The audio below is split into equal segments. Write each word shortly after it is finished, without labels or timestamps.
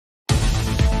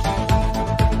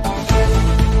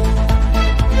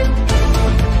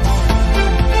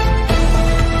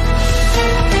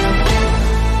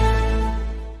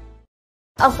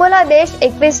अकोला देश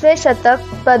 21वे शतक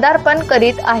पदार्पण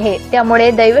करीत आहे, त्यामुळे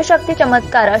दैवशक्ती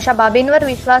चमत्कार अशा बाबींवर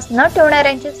विश्वास न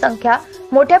ठेवणाऱ्यांची संख्या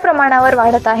मोठ्या प्रमाणावर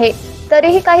वाढत आहे।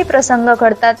 तरीही काही प्रसंग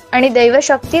घडतात आणि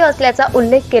दैवशक्ती असल्याचा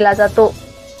उल्लेख केला जातो।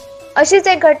 अशीच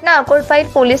एक घटना अकोलफाईल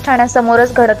पोलीस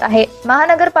ठाण्यासमोरच घडत आहे।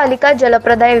 महानगरपालिका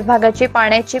जलप्रदाय विभागाची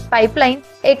पाण्याची पाईपलाईन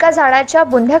एका झाडाच्या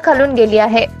बुंध्याखालून गेली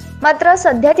आहे। मात्र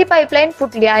सध्या ती पाईपलाईन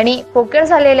फुटली आणि पोकळ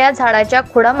झालेल्या झाडाच्या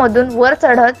खोडामधून वर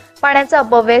चढत पाण्याचा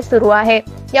अपव्यय सुरू आहे।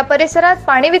 या परिसरात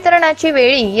पाणी वितरणाची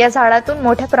वेळी या झाडातून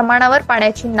मोठ्या प्रमाणावर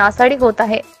पाण्याची नासाडी होत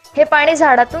आहे। हे पाणी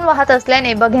झाडातून वाहत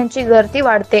असल्याने बघ्यांची गर्दी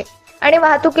वाढते आणि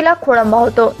वाहतुकीला खोळंबा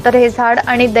होतो। तर हे झाड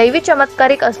आणि दैवी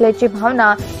चमत्कारिक असल्याची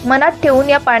भावना मनात ठेवून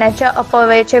या पाण्याच्या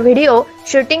अपव्ययाचे व्हिडिओ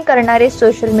शूटिंग करणारे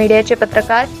सोशल मीडियाचे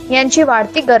पत्रकार यांची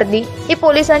वाढती गर्दी ही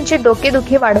पोलिसांची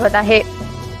डोकेदुखी वाढवत आहे।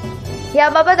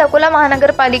 याबाबत अकोला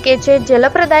महानगरपालिकेचे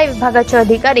जलप्रदाय विभागाचे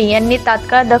अधिकारी यांनी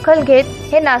तात्काळ दखल घेत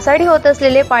हे नासाडी होत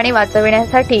असलेले पाणी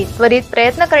वाचविण्यासाठी त्वरित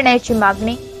प्रयत्न करण्याची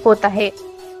मागणी होत आहे।